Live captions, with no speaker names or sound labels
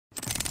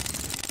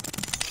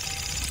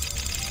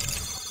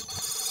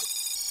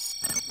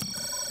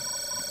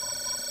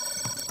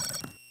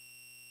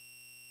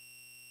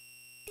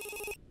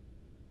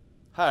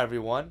Hi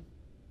everyone,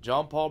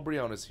 John Paul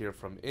Briones here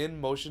from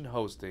InMotion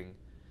Hosting,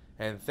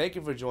 and thank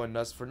you for joining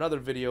us for another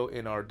video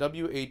in our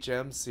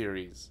WHM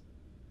series.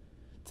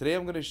 Today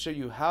I'm going to show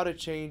you how to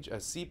change a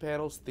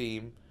cPanel's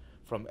theme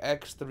from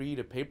X3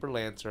 to Paper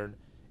Lantern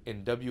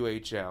in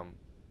WHM.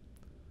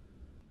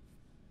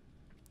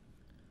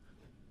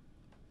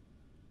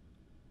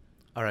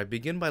 Alright,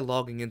 begin by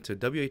logging into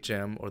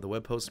WHM or the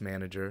Web Host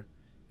Manager.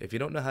 If you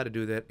don't know how to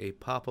do that, a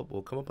pop-up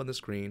will come up on the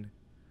screen.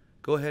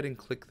 Go ahead and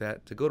click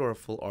that to go to our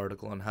full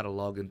article on how to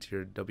log into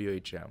your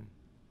WHM.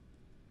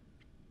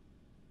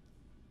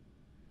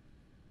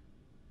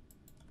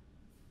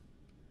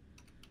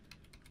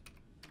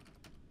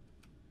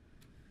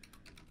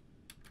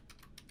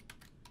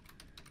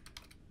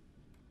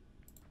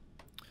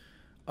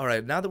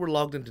 Alright, now that we're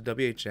logged into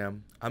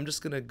WHM, I'm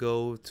just going to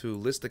go to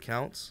List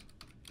Accounts,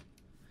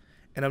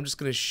 and I'm just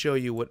going to show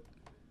you what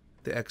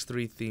the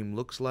X3 theme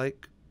looks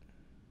like.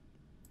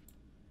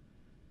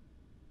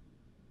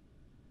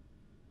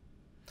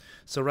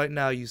 So right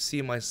now you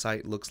see my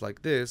site looks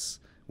like this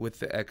with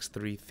the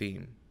X3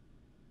 theme.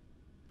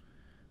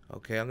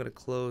 Okay, I'm going to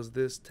close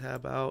this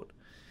tab out.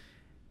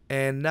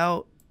 And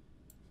now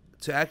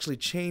to actually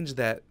change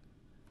that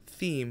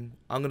theme,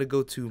 I'm going to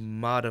go to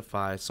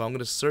Modify. So I'm going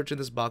to search in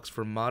this box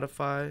for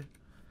Modify.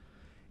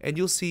 And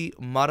you'll see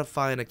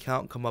Modify an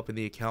Account come up in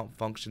the Account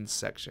Functions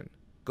section.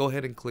 Go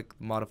ahead and click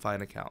Modify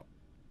an Account.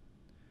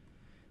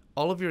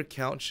 All of your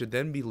accounts should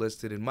then be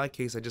listed. In my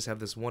case, I just have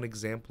this one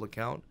example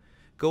account.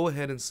 Go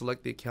ahead and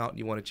select the account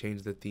you want to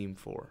change the theme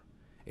for.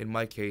 In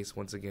my case,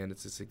 once again,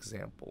 it's this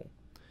example.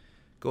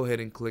 Go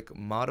ahead and click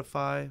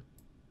Modify.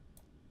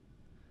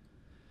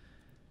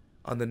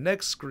 On the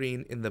next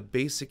screen in the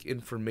Basic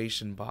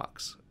Information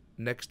box,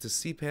 next to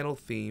cPanel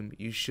Theme,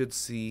 you should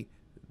see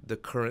the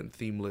current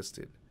theme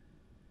listed.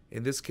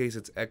 In this case,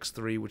 it's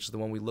X3, which is the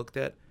one we looked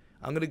at.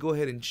 I'm going to go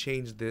ahead and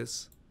change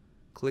this.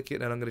 Click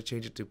it, and I'm going to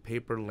change it to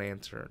Paper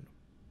Lantern.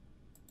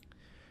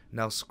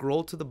 Now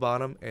scroll to the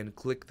bottom and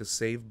click the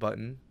Save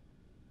button.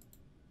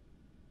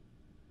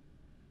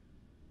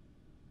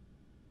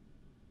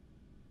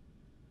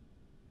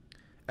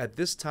 At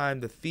this time,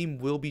 the theme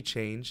will be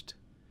changed,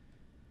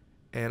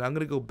 and I'm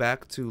going to go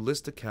back to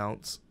List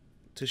Accounts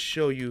to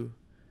show you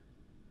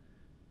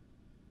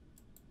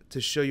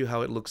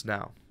how it looks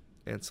now.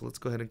 And so let's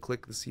go ahead and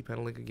click the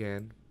cPanel link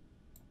again.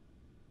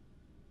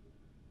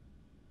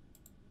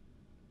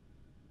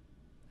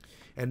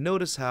 And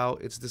notice how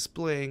it's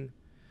displaying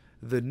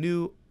the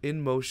new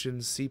InMotion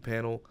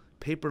cPanel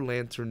Paper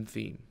Lantern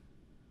theme.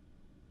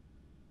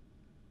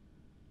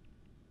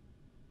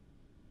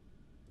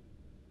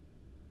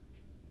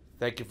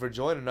 Thank you for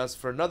joining us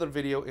for another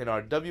video in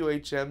our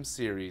WHM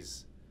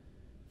series.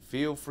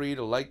 Feel free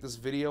to like this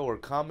video or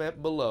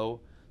comment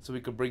below so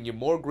we can bring you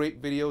more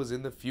great videos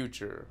in the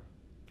future.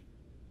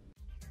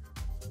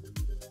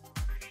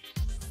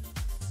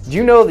 Do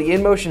you know the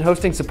InMotion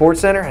Hosting Support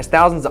Center has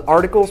thousands of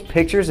articles,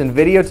 pictures, and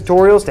video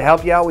tutorials to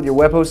help you out with your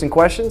web hosting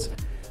questions?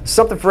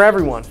 Something for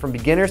everyone, from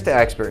beginners to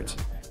experts.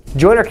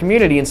 Join our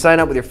community and sign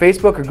up with your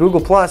Facebook or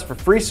Google Plus for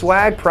free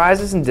swag,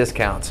 prizes, and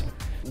discounts.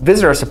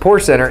 Visit our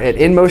support center at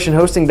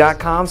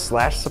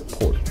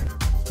InMotionHosting.com/support.